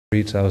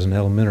streets. I was in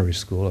elementary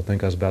school. I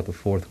think I was about the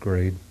 4th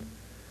grade.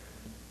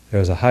 There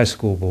was a high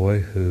school boy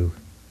who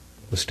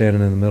was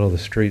standing in the middle of the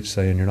street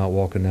saying, "You're not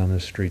walking down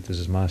this street, this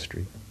is my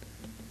street."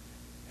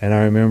 And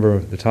I remember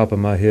the top of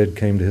my head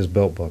came to his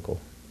belt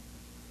buckle.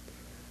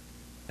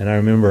 And I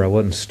remember I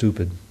wasn't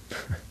stupid.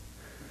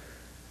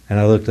 And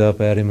I looked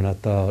up at him and I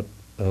thought,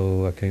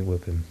 oh, I can't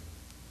whip him.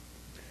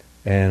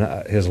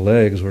 And his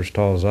legs were as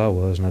tall as I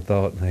was, and I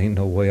thought, there ain't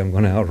no way I'm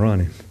going to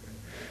outrun him.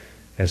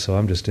 And so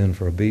I'm just in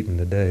for a beating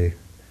today.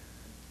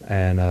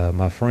 And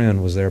my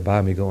friend was there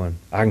by me going,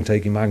 I can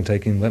take him,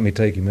 let me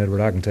take him, Edward,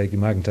 I can take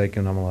him.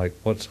 And I'm like,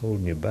 what's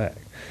holding you back?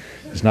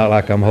 It's not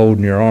like I'm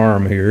holding your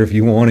arm here. If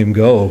you want him,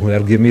 go.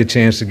 That'll give me a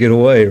chance to get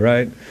away,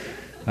 right?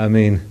 I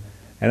mean,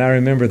 and I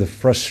remember the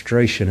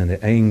frustration and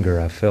the anger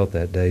I felt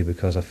that day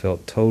because I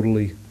felt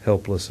totally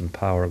helpless and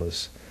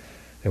powerless.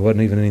 There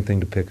wasn't even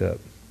anything to pick up.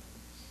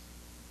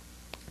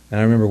 And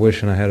I remember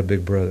wishing I had a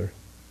big brother.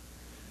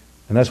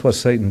 And that's what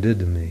Satan did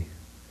to me.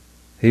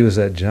 He was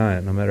that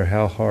giant. No matter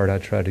how hard I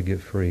tried to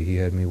get free, he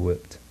had me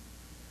whipped.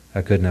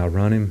 I couldn't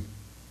outrun him.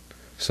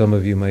 Some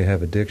of you may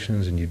have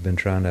addictions and you've been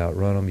trying to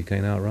outrun them. You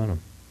can't outrun them.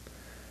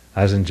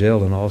 I was in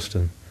jail in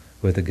Austin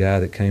with a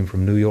guy that came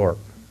from New York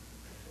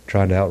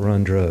trying to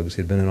outrun drugs.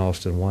 He'd been in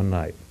Austin one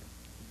night.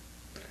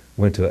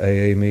 Went to an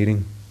AA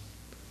meeting,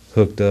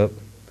 hooked up,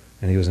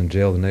 and he was in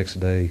jail the next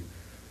day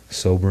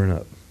sobering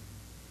up.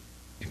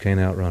 You can't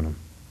outrun them.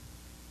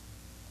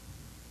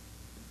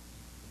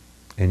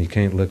 And you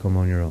can't lick them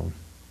on your own.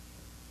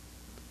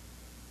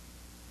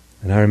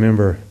 And I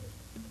remember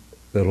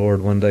the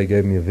Lord one day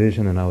gave me a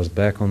vision, and I was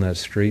back on that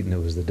street, and it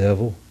was the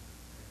devil,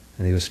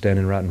 and he was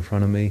standing right in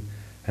front of me,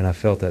 and I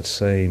felt that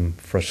same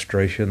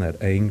frustration,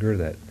 that anger,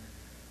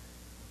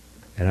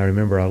 and I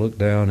remember I looked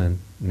down, and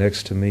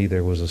next to me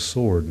there was a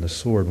sword, and the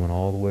sword went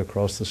all the way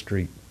across the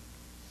street.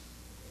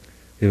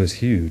 It was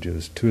huge. It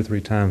was 2 or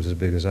 3 times as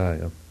big as I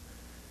am.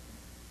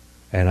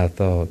 And I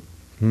thought,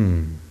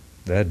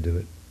 that'd do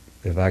it,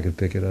 if I could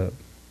pick it up.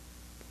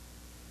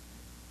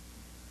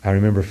 I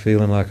remember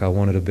feeling like I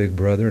wanted a big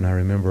brother, and I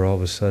remember all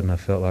of a sudden I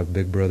felt like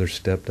Big Brother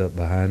stepped up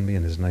behind me,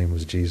 and his name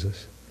was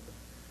Jesus.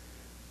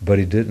 But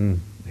he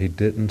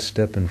didn't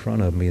step in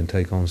front of me and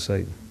take on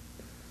Satan.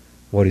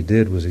 What he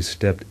did was he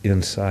stepped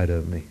inside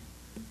of me.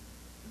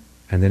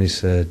 And then he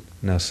said,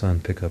 now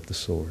son, pick up the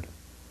sword.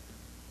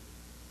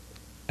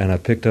 And I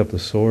picked up the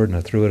sword, and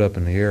I threw it up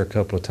in the air a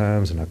couple of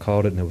times, and I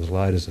caught it, and it was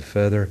light as a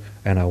feather,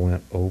 and I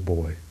went, oh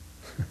boy.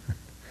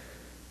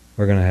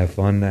 We're going to have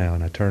fun now.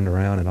 And I turned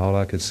around, and all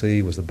I could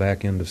see was the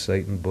back end of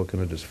Satan booking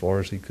it as far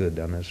as he could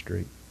down that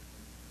street.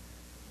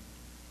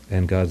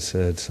 And God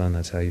said, son,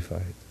 that's how you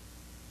fight.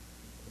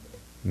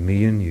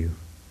 Me and you,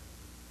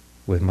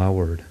 with my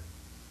word.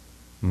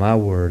 My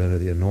word, under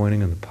the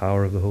anointing and the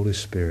power of the Holy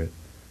Spirit,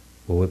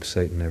 will whip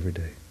Satan every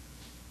day.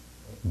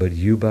 But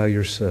you by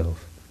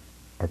yourself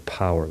are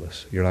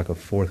powerless. You're like a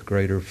 4th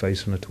grader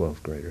facing a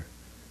 12th grader.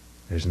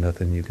 There's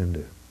nothing you can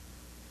do.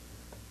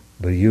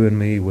 But you and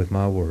me, with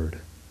my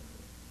word,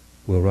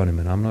 will run him.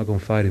 And I'm not going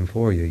to fight him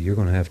for you. You're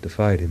going to have to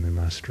fight him in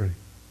my strength.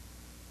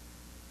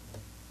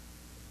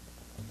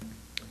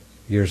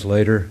 Years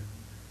later,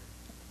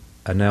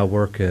 I now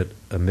work at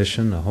a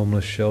mission, a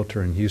homeless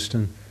shelter in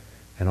Houston,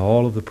 and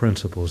all of the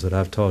principles that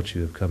I've taught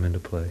you have come into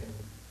play.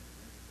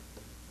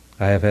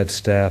 I have had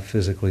staff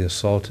physically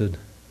assaulted.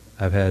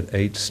 I've had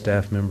 8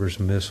 staff members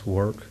miss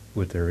work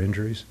with their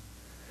injuries.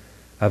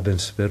 I've been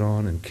spit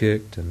on and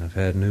kicked, and I've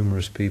had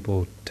numerous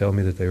people tell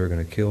me that they were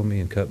going to kill me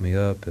and cut me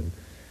up and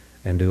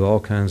do all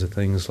kinds of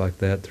things like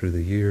that through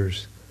the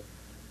years.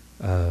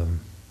 And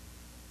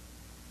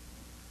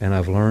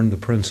I've learned the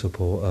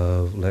principle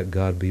of let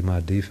God be my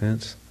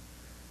defense.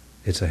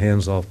 It's a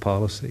hands-off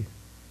policy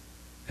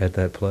at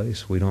that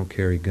place. We don't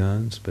carry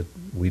guns, but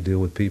we deal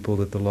with people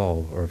that the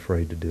law are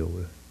afraid to deal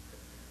with.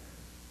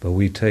 But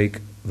we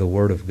take the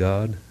Word of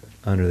God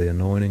under the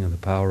anointing and the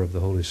power of the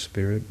Holy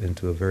Spirit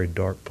into a very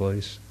dark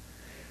place,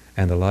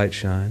 and the light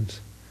shines,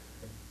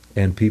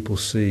 and people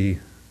see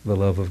the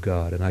love of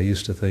God. And I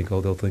used to think, oh,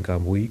 they'll think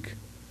I'm weak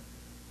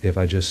if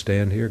I just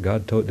stand here.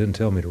 God didn't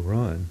tell me to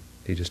run.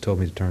 He just told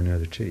me to turn the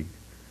other cheek.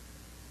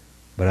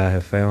 But I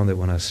have found that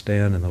when I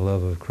stand in the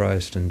love of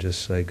Christ and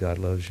just say, God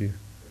loves you,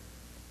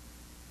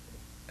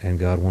 and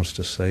God wants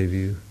to save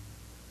you,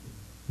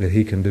 that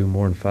He can do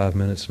more in 5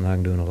 minutes than I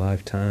can do in a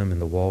lifetime, and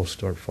the walls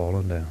start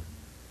falling down.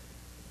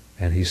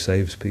 And He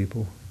saves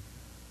people.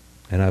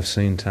 And I've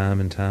seen time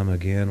and time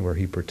again where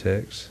He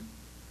protects.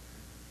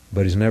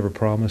 But He's never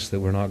promised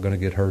that we're not going to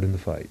get hurt in the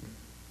fight.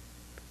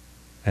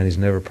 And He's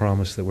never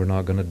promised that we're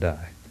not going to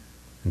die.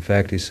 In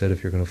fact, He said,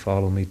 if you're going to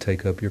follow me,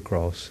 take up your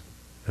cross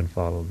and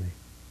follow me.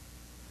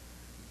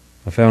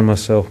 I found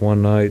myself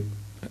one night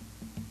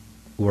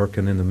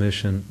working in the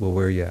mission will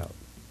wear you out.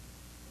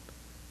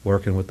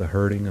 Working with the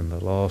hurting and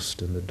the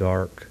lost and the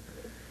dark,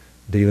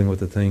 dealing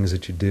with the things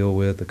that you deal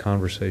with, the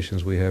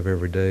conversations we have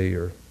every day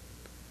are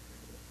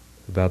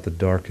about the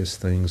darkest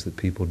things that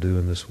people do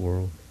in this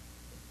world.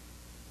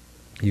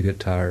 You get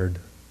tired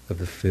of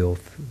the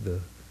filth,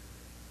 the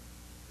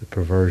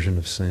perversion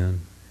of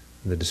sin.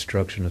 the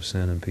destruction of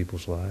sin in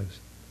people's lives.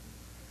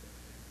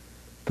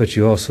 But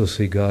you also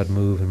see God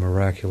move in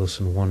miraculous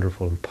and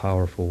wonderful and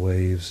powerful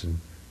ways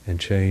and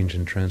change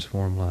and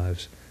transform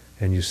lives.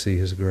 And you see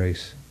His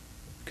grace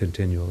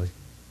continually.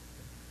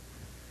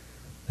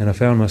 And I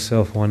found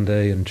myself one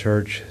day in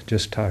church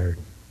just tired.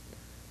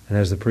 And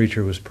as the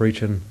preacher was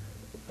preaching,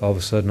 all of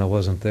a sudden I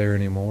wasn't there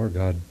anymore.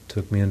 God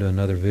took me into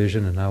another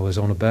vision and I was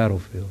on a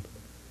battlefield.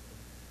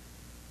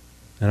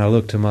 And I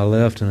looked to my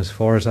left, and as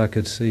far as I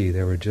could see,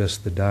 there were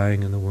just the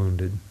dying and the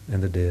wounded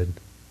and the dead.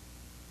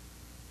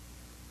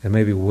 And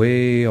maybe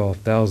way off,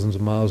 thousands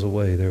of miles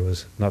away, there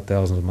was, not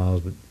thousands of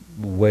miles, but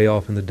way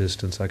off in the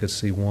distance, I could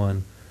see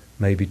one,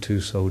 maybe two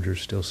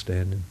soldiers still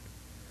standing.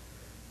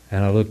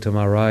 And I looked to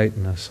my right,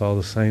 and I saw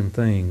the same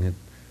thing.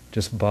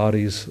 Just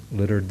bodies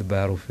littered the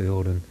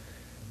battlefield,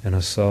 and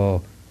I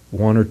saw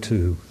one or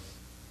two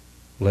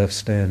left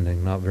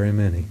standing, not very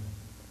many.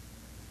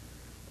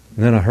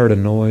 And then I heard a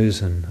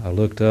noise, and I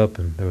looked up,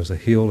 and there was a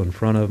hill in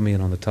front of me,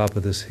 and on the top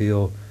of this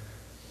hill,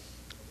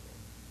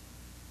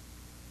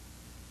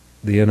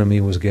 the enemy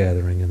was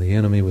gathering, and the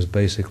enemy was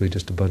basically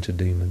just a bunch of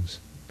demons.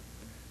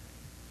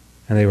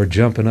 And they were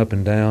jumping up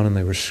and down, and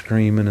they were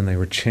screaming, and they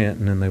were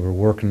chanting, and they were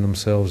working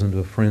themselves into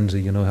a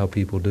frenzy. You know how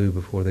people do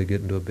before they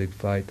get into a big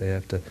fight. They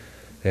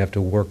have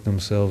to work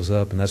themselves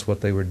up, and that's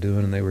what they were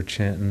doing, and they were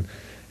chanting,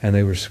 and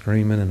they were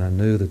screaming, and I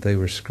knew that they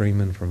were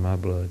screaming for my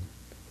blood.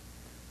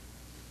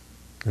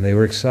 And they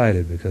were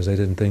excited because they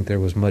didn't think there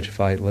was much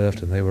fight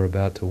left, and they were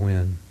about to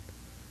win.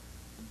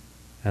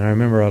 And I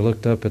remember I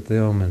looked up at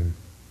them, and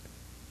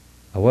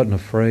I wasn't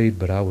afraid,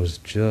 but I was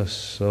just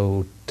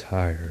so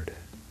tired.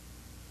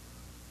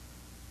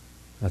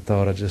 I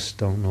thought, I just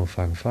don't know if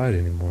I can fight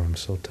anymore. I'm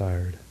so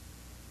tired.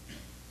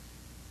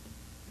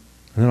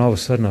 And then all of a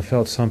sudden I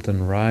felt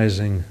something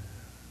rising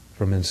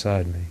from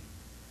inside me.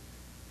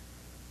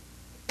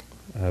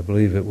 I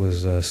believe it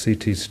was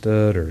C.T.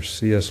 Studd or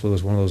C.S.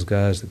 Lewis, one of those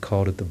guys that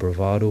called it the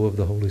bravado of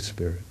the Holy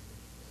Spirit.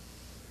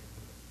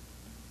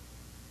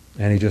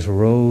 And He just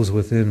rose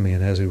within me,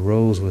 and as He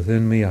rose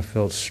within me, I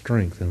felt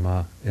strength in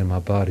my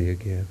body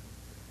again.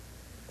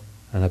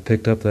 And I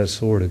picked up that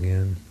sword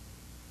again.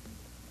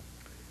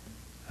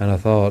 And I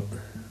thought,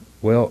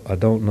 well, I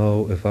don't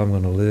know if I'm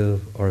going to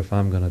live or if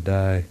I'm going to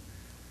die,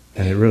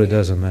 and it really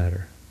doesn't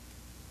matter.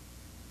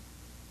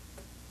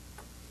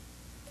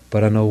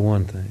 But I know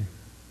one thing.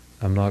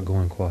 I'm not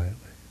going quietly.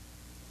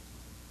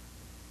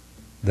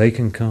 They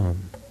can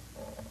come,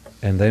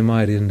 and they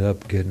might end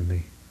up getting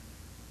me,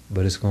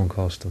 but it's going to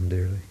cost them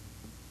dearly.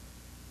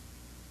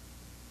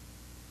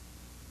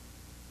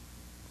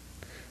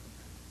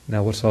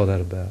 Now, what's all that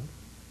about?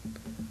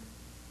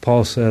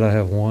 Paul said, I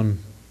have one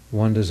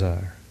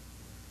desire.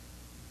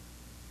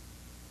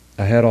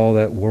 I had all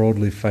that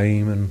worldly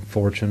fame and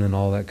fortune and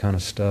all that kind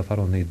of stuff. I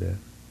don't need that.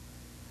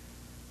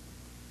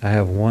 I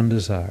have one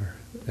desire.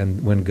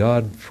 And when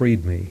God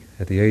freed me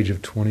at the age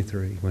of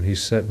 23, when He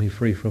set me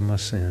free from my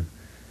sin,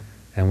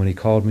 and when He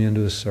called me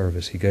into His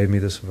service, He gave me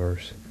this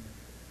verse.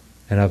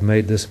 And I've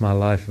made this my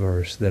life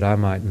verse, that I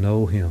might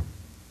know Him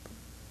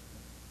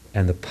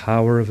and the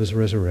power of His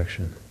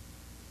resurrection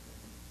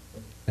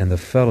and the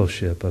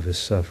fellowship of His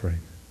suffering,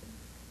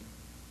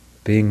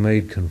 being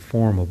made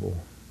conformable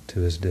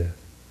to His death.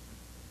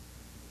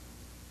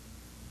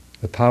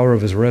 The power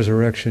of His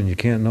resurrection, you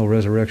can't know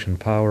resurrection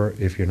power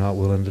if you're not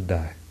willing to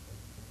die.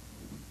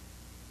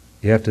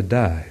 You have to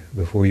die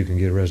before you can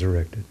get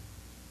resurrected.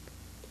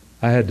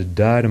 I had to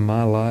die to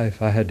my life.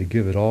 I had to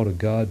give it all to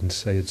God and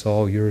say, it's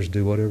all yours.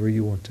 Do whatever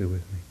you want to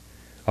with me.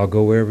 I'll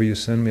go wherever you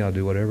send me. I'll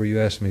do whatever you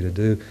ask me to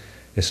do.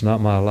 It's not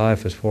my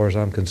life as far as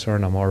I'm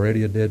concerned. I'm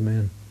already a dead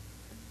man.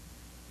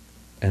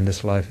 And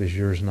this life is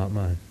yours, not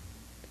mine.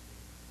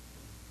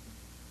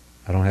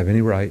 I don't have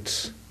any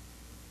rights.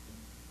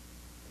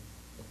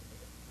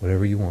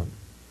 Whatever you want.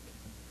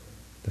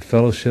 The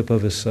fellowship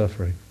of His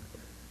suffering.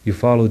 You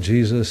follow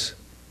Jesus,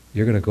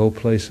 you're going to go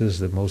places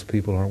that most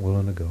people aren't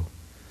willing to go.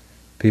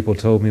 People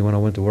told me when I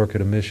went to work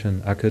at a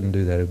mission, I couldn't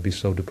do that. It would be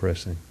so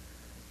depressing.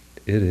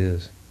 It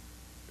is.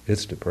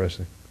 It's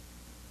depressing.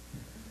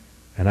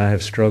 And I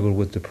have struggled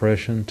with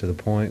depression to the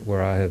point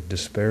where I have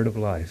despaired of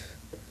life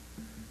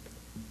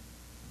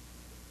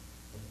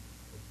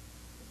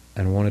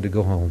and wanted to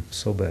go home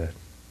so bad.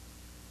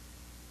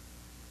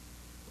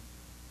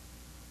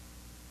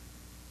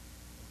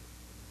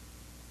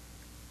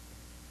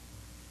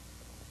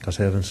 Because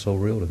heaven's so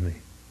real to me.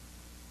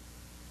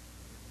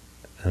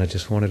 And I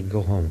just wanted to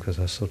go home because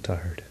I was so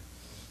tired.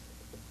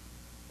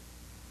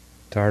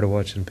 Tired of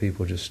watching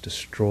people just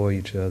destroy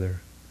each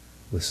other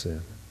with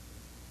sin.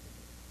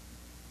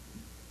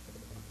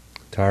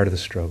 Tired of the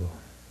struggle.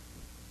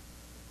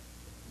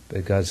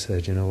 But God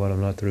said, you know what,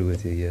 I'm not through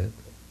with you yet.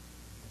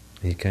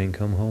 You can't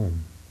come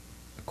home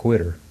a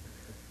quitter.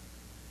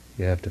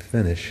 You have to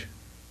finish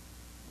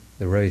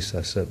the race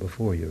I set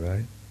before you,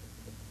 right?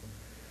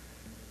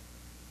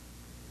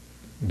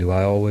 Do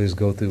I always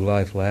go through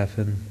life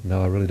laughing?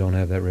 No, I really don't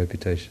have that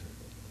reputation.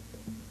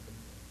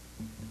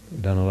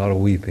 I've done a lot of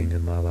weeping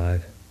in my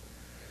life.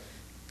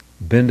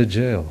 Been to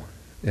jail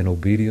in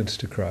obedience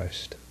to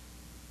Christ.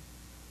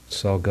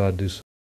 saw God do